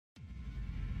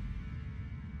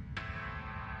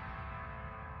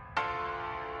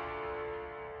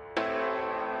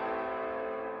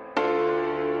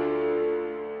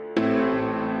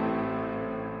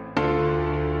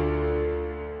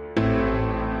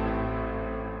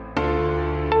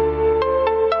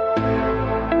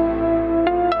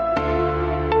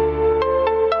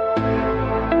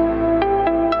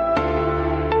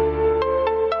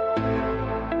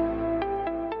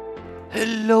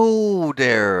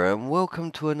there, and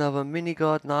welcome to another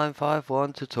MiniGuard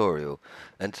 951 tutorial.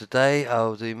 And today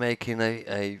I'll be making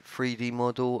a 3D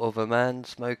model of a man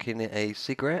smoking a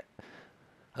cigarette.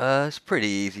 It's pretty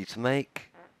easy to make.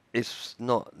 It's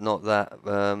not that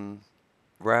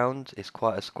round. It's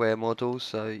quite a square model,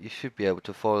 so you should be able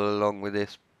to follow along with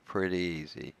this pretty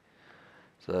easy.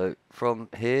 So from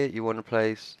here you want to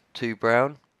place 2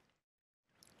 brown,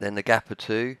 then the gap of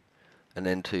 2, and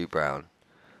then 2 brown.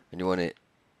 And you want it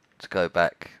to go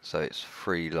back so it's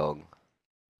 3 long.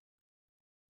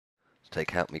 Let's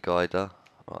take out my guider.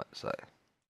 Right, so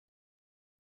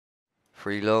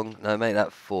 3 long. No, make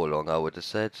that 4 long, I would have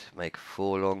said. Make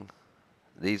 4 long.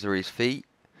 These are his feet.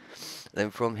 Then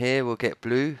from here we'll get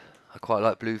blue. I quite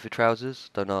like blue for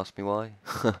trousers. Don't ask me why.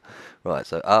 Right,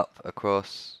 so up,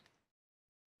 across.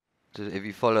 If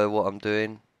you follow what I'm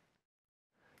doing,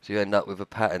 so you end up with a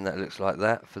pattern that looks like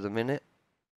that for the minute.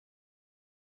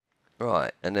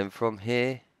 Right, and then from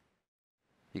here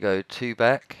you go 2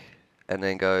 back and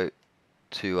then go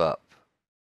 2 up.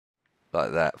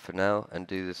 Like that for now, and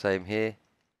do the same here.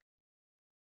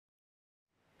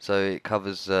 So it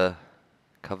covers the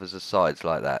sides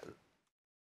like that.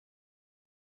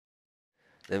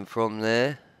 Then from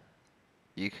there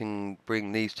you can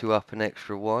bring these 2 up an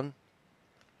extra 1,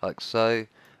 like so,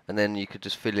 and then you could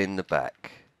just fill in the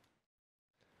back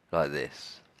like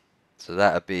this. So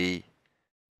that would be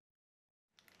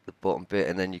the bottom bit,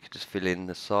 and then you could just fill in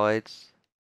the sides.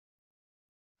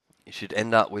 You should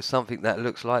end up with something that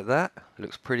looks like that.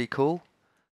 Looks pretty cool.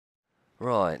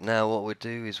 Right, now what we'll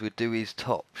do is we'll do his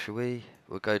top, shall we?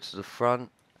 We'll go to the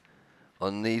front.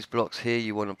 On these blocks here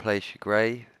you want to place your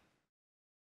grey.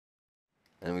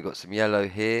 And we've got some yellow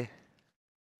here.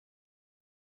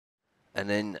 And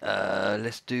then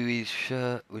let's do his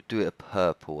shirt. We'll do it a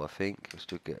purple, I think. Let's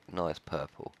do it nice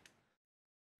purple.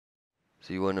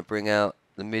 So you want to bring out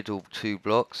the middle 2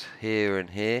 blocks here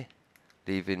and here,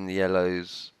 leaving the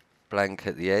yellows blank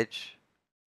at the edge.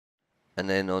 And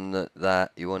then on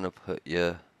that you want to put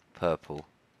your purple.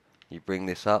 You bring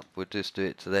this up. We'll just do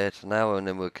it to there to now, and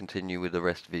then we'll continue with the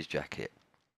rest of his jacket.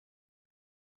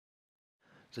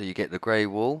 So you get the grey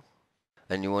wool.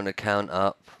 And you want to count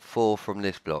up 4 from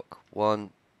this block. 1,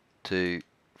 2,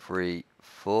 3,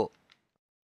 4.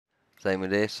 Same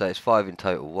with this, so it's 5 in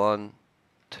total. 1,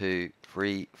 2,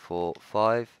 3, 4,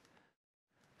 5.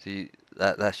 So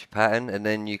that's your pattern, and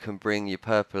then you can bring your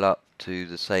purple up to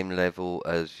the same level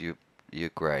as your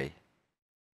grey.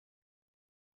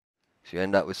 So you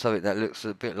end up with something that looks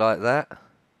a bit like that.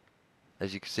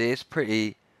 As you can see, it's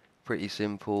pretty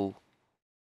simple.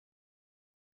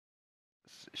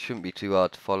 It shouldn't be too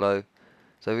hard to follow.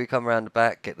 So we come around the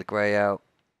back, get the grey out.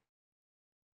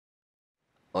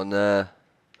 On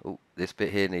this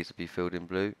bit here needs to be filled in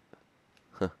blue.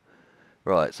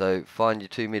 Right, so find your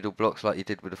 2 middle blocks like you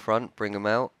did with the front, bring them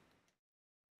out.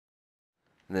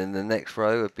 And then the next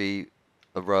row would be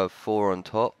a row of 4 on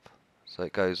top, so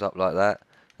it goes up like that.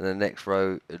 And the next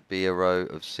row would be a row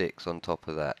of 6 on top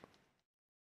of that.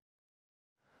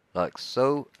 Like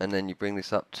so, and then you bring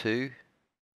this up 2.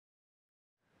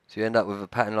 So you end up with a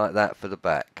pattern like that for the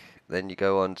back. Then you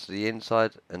go on to the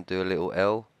inside and do a little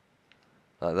L,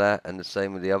 like that, and the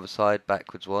same with the other side,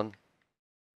 backwards 1.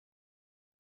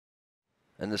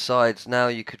 And the sides now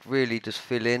you could really just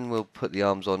fill in. We'll put the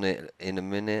arms on it in a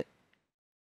minute.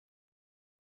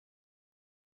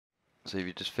 So if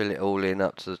you just fill it all in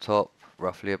up to the top,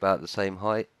 roughly about the same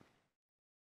height.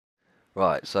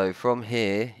 Right, so from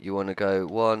here you want to go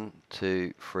 1,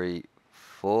 2, 3,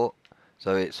 4.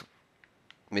 So it's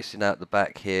missing out the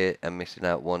back here and missing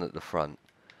out 1 at the front.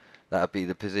 That would be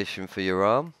the position for your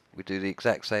arm. We do the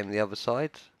exact same on the other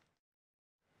side,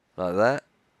 like that.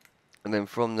 And then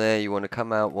from there you want to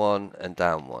come out 1 and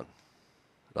down 1,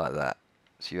 like that.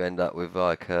 So you end up with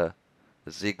like a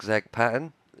zigzag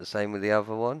pattern, the same with the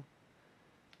other one.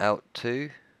 Out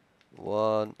 2,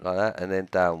 1, like that, and then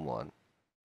down 1.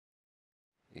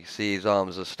 You see his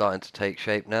arms are starting to take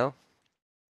shape now.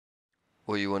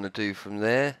 What you want to do from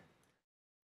there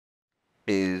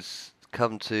is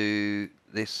come to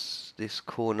this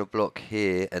corner block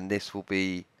here, and this will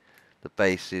be the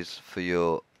basis for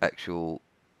your actual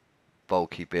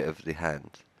bulky bit of the hand.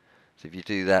 So if you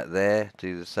do that there,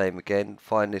 do the same again.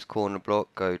 Find this corner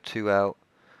block, go 2 out,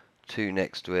 2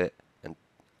 next to it, and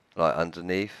like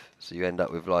underneath. So you end up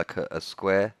with like a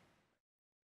square,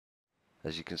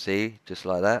 as you can see, just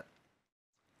like that.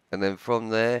 And then from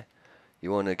there,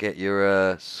 you want to get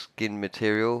your skin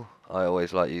material. I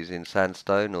always like using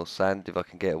sandstone or sand if I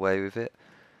can get away with it.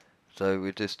 So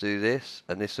we just do this,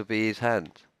 and this will be his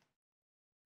hand.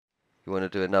 You want to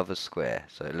do another square,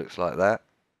 so it looks like that.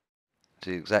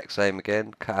 do the exact same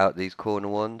again. Cut out these corner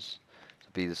ones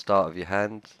to be the start of your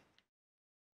hand.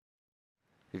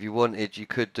 If you wanted, you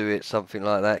could do it something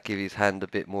like that, give his hand a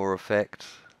bit more effect.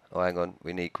 Oh, hang on,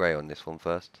 we need grey on this one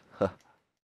first.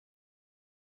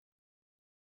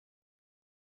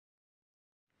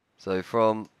 So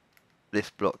from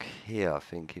this block here, I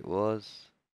think it was.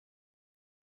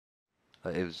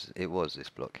 It was this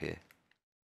block here.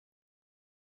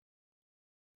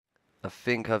 I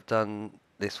think I've done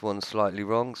this one slightly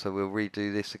wrong, so we'll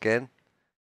redo this again.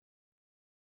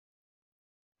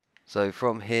 So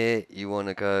from here, you want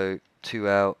to go 2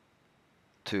 out,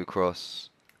 2 across,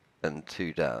 and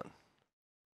 2 down.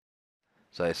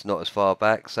 So it's not as far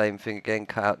back. Same thing again,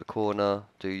 cut out the corner,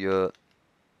 do your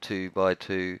 2 by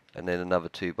 2, and then another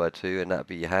 2 by 2, and that'll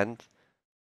be your hand.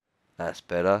 That's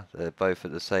better. They're both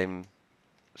at the same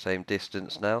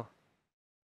distance now.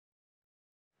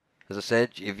 As I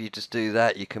said, if you just do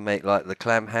that, you can make like the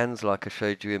clam hands like I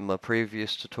showed you in my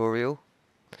previous tutorial.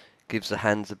 Gives the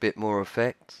hands a bit more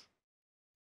effect.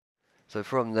 So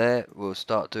from there, we'll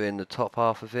start doing the top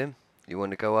half of him. You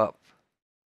want to go up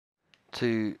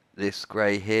to this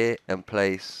grey here and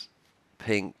place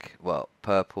pink, well,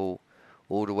 purple,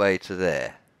 all the way to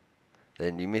there.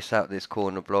 Then you miss out this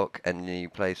corner block and you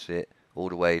place it all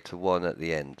the way to 1 at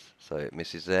the end. So it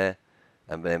misses there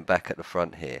and then back at the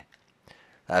front here.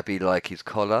 That'd be like his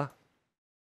collar.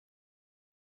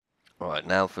 Alright,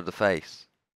 now for the face.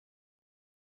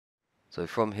 So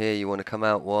from here you want to come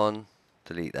out 1,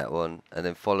 delete that one, and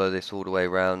then follow this all the way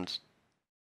around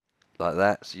like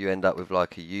that, so you end up with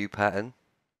like a U pattern.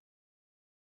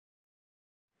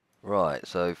 Right,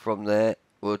 so from there,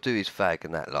 we'll do his fag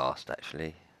and that last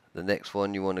actually. The next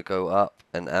one you want to go up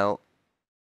and out.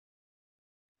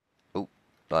 Oh,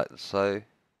 like so.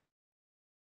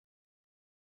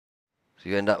 So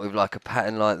you end up with like a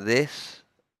pattern like this.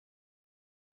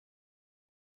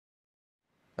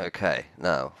 Okay,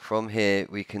 now from here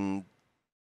we can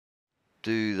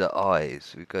do the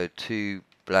eyes. We go 2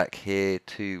 black here,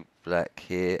 2 black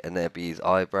here, and there'll be his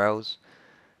eyebrows.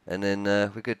 And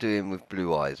then we could do him with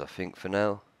blue eyes, I think, for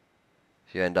now.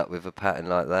 So you end up with a pattern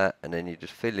like that, and then you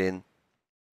just fill in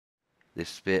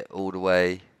this bit all the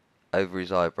way over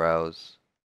his eyebrows.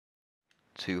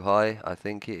 Too high, I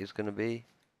think it is going to be.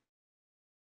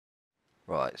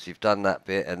 Right, so you've done that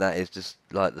bit, and that is just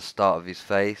like the start of his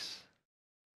face.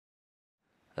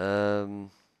 You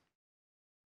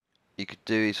could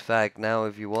do his fag now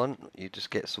if you want. You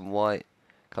just get some white,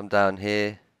 come down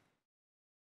here,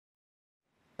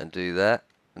 and do that.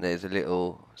 And there's a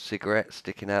little cigarette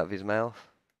sticking out of his mouth.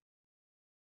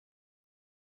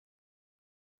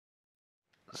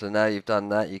 So now you've done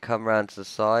that, you come round to the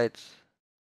sides.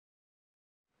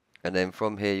 And then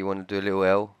from here you want to do a little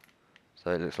L.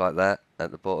 So it looks like that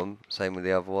at the bottom. Same with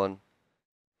the other one.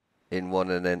 In 1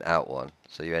 and then out 1.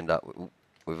 So you end up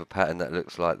with a pattern that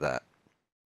looks like that.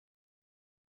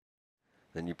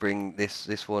 Then you bring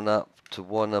this one up to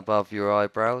 1 above your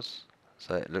eyebrows.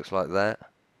 So it looks like that.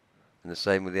 And the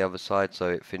same with the other side, so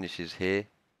it finishes here.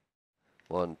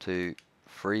 1, 2,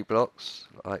 3 blocks,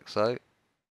 like so.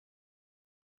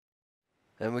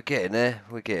 And we're getting there,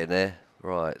 we're getting there.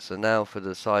 Right, so now for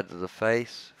the side of the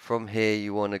face. From here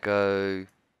you want to go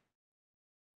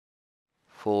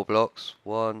 4 blocks.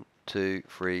 1, 2,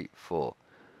 3, 4.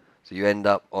 So you end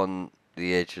up on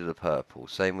the edge of the purple.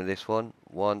 Same with this one.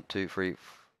 1, 2, 3.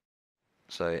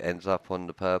 So it ends up on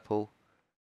the purple.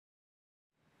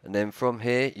 And then from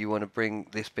here you want to bring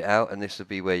this bit out, and this will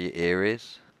be where your ear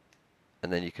is.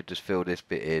 And then you could just fill this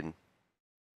bit in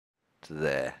to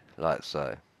there, like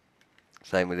so.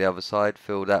 Same with the other side,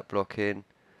 fill that block in,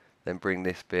 then bring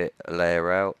this bit a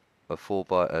layer out of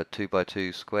 2 by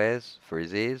 2 squares for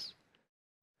his ears.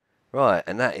 Right,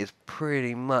 and that is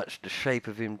pretty much the shape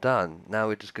of him done. Now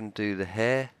we're just going to do the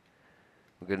hair.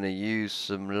 We're going to use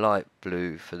some light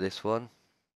blue for this one.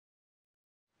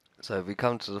 So if we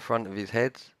come to the front of his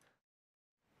head,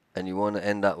 and you want to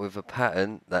end up with a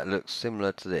pattern that looks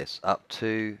similar to this. Up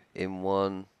 2 in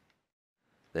 1,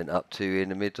 then up 2 in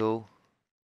the middle.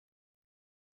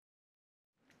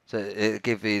 So it'll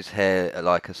give his hair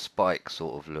like a spike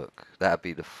sort of look. That'd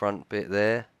be the front bit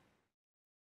there.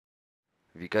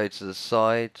 If you go to the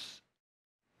sides,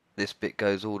 this bit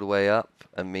goes all the way up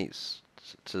and meets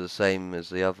to the same as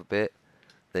the other bit.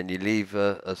 Then you leave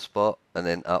a spot and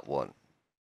then up 1.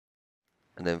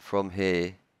 And then from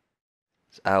here,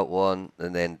 it's out 1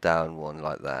 and then down 1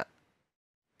 like that.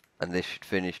 And this should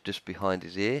finish just behind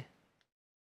his ear.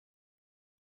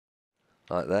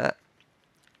 Like that.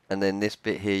 And then this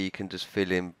bit here you can just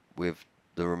fill in with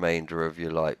the remainder of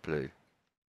your light blue.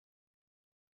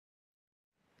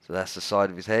 So that's the side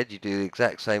of his head. You do the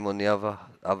exact same on the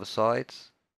other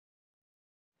sides.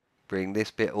 Bring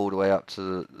this bit all the way up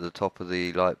to the top of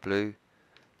the light blue.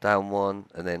 Down one,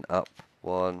 and then up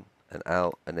one, and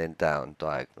out, and then down,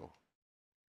 diagonal.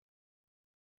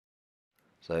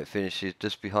 So it finishes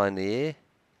just behind the ear,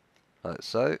 like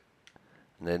so.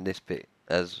 And then this bit,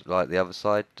 as like the other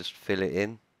side, just fill it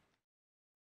in.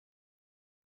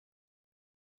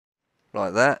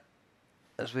 Like that.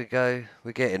 As we go,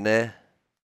 we're getting there.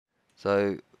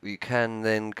 So you can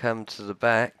then come to the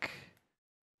back,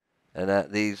 and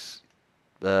at these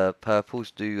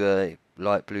purples do a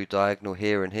light blue diagonal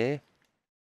here and here.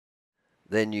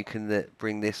 Then you can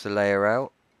bring this a layer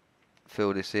out,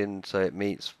 fill this in so it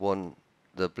meets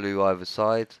the blue either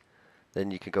side. Then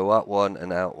you can go up one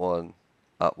and out one,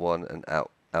 up one and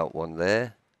out one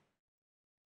there.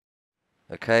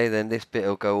 Okay, then this bit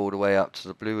will go all the way up to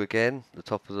the blue again, the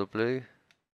top of the blue.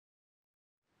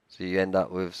 So you end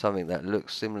up with something that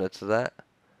looks similar to that.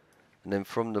 And then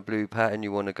from the blue pattern you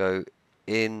want to go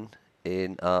in,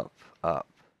 up, up.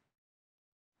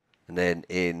 And then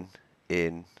in,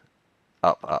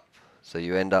 up. So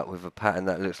you end up with a pattern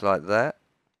that looks like that.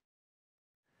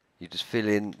 You just fill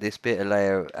in this bit a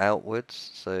layer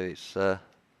outwards, so it's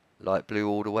light blue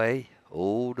all the way.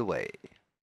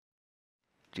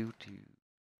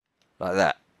 Like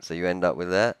that. So you end up with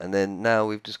that. And then now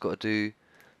we've just got to do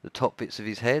the top bits of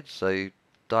his head. So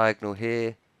diagonal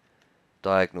here,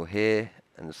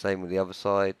 and the same with the other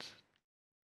side.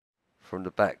 From the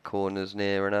back corners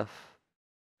near enough.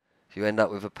 So you end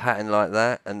up with a pattern like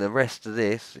that, and the rest of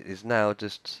this is now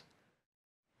just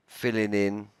filling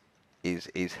in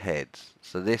his head.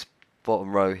 So this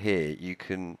bottom row here, you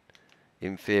can,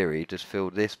 in theory, just fill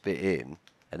this bit in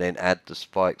and then add the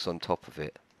spikes on top of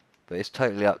it. But it's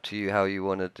totally up to you how you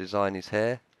want to design his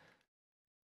hair.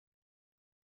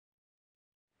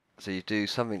 So you do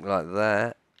something like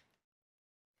that,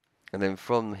 and then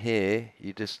from here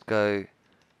you just go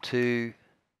 2,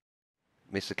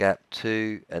 miss a gap,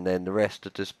 2, and then the rest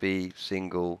will just be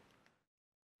single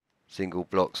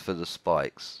blocks for the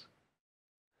spikes.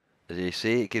 As you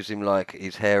see, it gives him like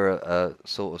his hair a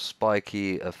sort of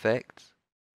spiky effect.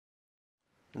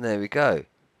 And there we go.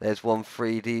 There's one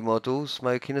 3D model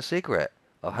smoking a cigarette.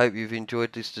 I hope you've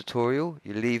enjoyed this tutorial.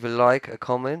 You leave a like, a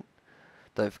comment.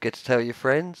 Don't forget to tell your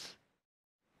friends.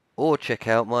 Or check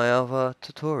out my other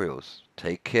tutorials.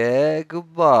 Take care,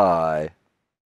 goodbye.